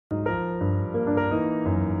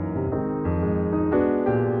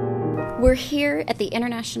We're here at the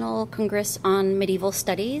International Congress on Medieval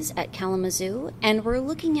Studies at Kalamazoo, and we're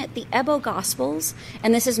looking at the Ebbo Gospels,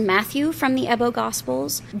 and this is Matthew from the Ebbo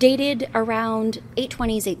Gospels, dated around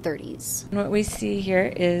 820s, 830s. And what we see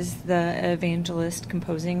here is the evangelist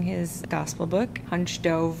composing his gospel book, hunched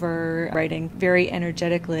over, writing very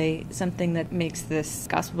energetically. Something that makes this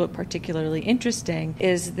gospel book particularly interesting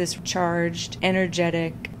is this charged,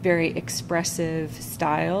 energetic, very expressive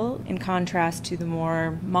style, in contrast to the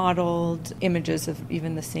more modeled images of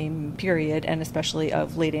even the same period, and especially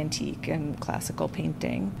of late antique and classical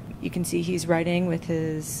painting. You can see he's writing with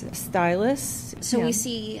his stylus. So we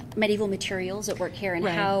see medieval materials at work here, and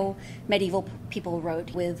how medieval people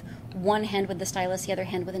wrote with one hand with the stylus, the other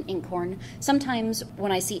hand with an inkhorn. Sometimes when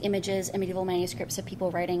I see images in medieval manuscripts of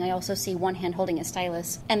people writing, I also see one hand holding a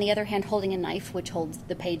stylus and the other hand holding a knife, which holds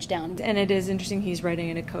the page down. And it is interesting, he's writing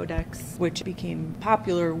in a codex, which became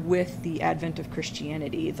popular with the advent of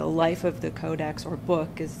Christianity. The life of the codex or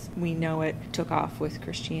book, as we know it, took off with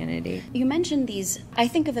Christianity. You mentioned these, I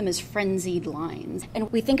think of them as frenzied lines. And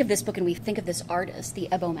we think of this book and we think of this artist, the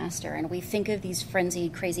Ebbo master, and we think of these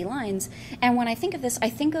frenzied, crazy lines. And when I think of this, I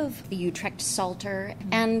think of the Utrecht Psalter,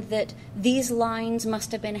 and that these lines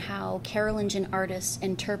must have been how Carolingian artists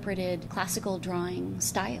interpreted classical drawing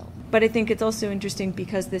style. But I think it's also interesting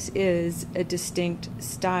because this is a distinct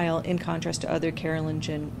style in contrast to other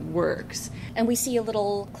Carolingian works. And we see a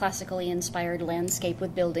little classically inspired landscape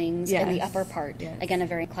with buildings in the upper part. Yes. Again, a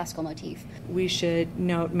very classical motif. We should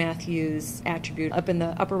note Matthew's attribute up in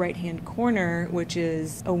the upper right-hand corner, which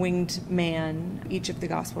is a winged man. Each of the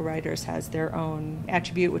gospel writers has their own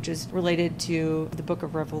attribute, which is related to the book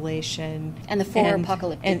of Revelation. And the four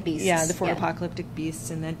apocalyptic beasts. Yeah, the four apocalyptic beasts.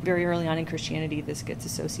 And then very early on in Christianity, this gets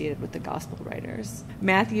associated with the gospel writers.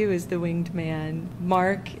 Matthew is the winged man,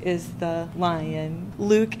 Mark is the lion,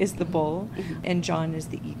 Luke is the bull, and John is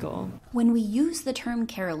the eagle. When we use the term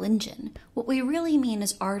Carolingian, what we really mean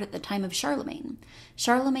is art at the time of Charlemagne.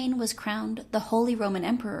 Charlemagne was crowned the Holy Roman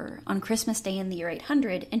Emperor on Christmas Day in the year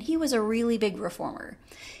 800, and he was a really big reformer.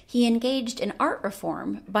 He engaged in art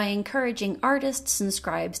reform by encouraging artists and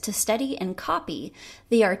scribes to study and copy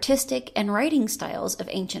the artistic and writing styles of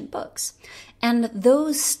ancient books. And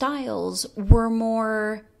those styles were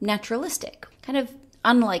more naturalistic, kind of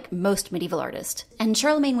unlike most medieval artists. And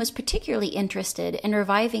Charlemagne was particularly interested in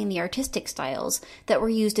reviving the artistic styles that were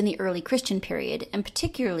used in the early Christian period, and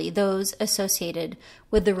particularly those associated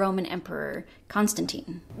with the Roman Emperor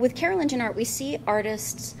Constantine. With Carolingian art, we see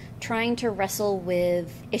artists trying to wrestle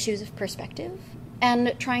with issues of perspective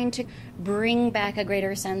and trying to bring back a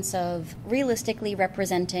greater sense of realistically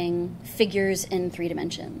representing figures in 3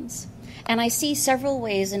 dimensions. And I see several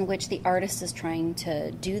ways in which the artist is trying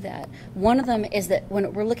to do that. One of them is that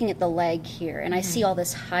when we're looking at the leg here, and I see all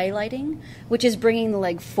this highlighting, which is bringing the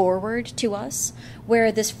leg forward to us,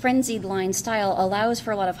 where this frenzied line style allows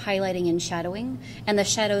for a lot of highlighting and shadowing, and the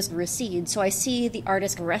shadows recede. So I see the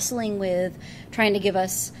artist wrestling with trying to give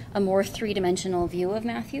us a more 3-dimensional view of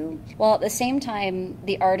Matthew, while at the same time,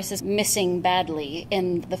 the artist is missing badly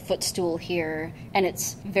in the footstool here, and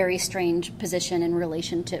its very strange position in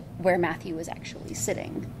relation to where Matthew is actually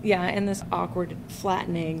sitting. Yeah, and this awkward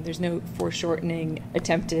flattening, there's no foreshortening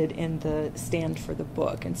attempted in the stand for the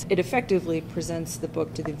book. And it effectively presents the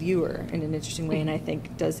book to the viewer in an interesting way, and I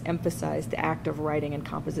think does emphasize the act of writing and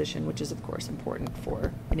composition, which is, of course, important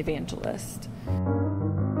for an evangelist.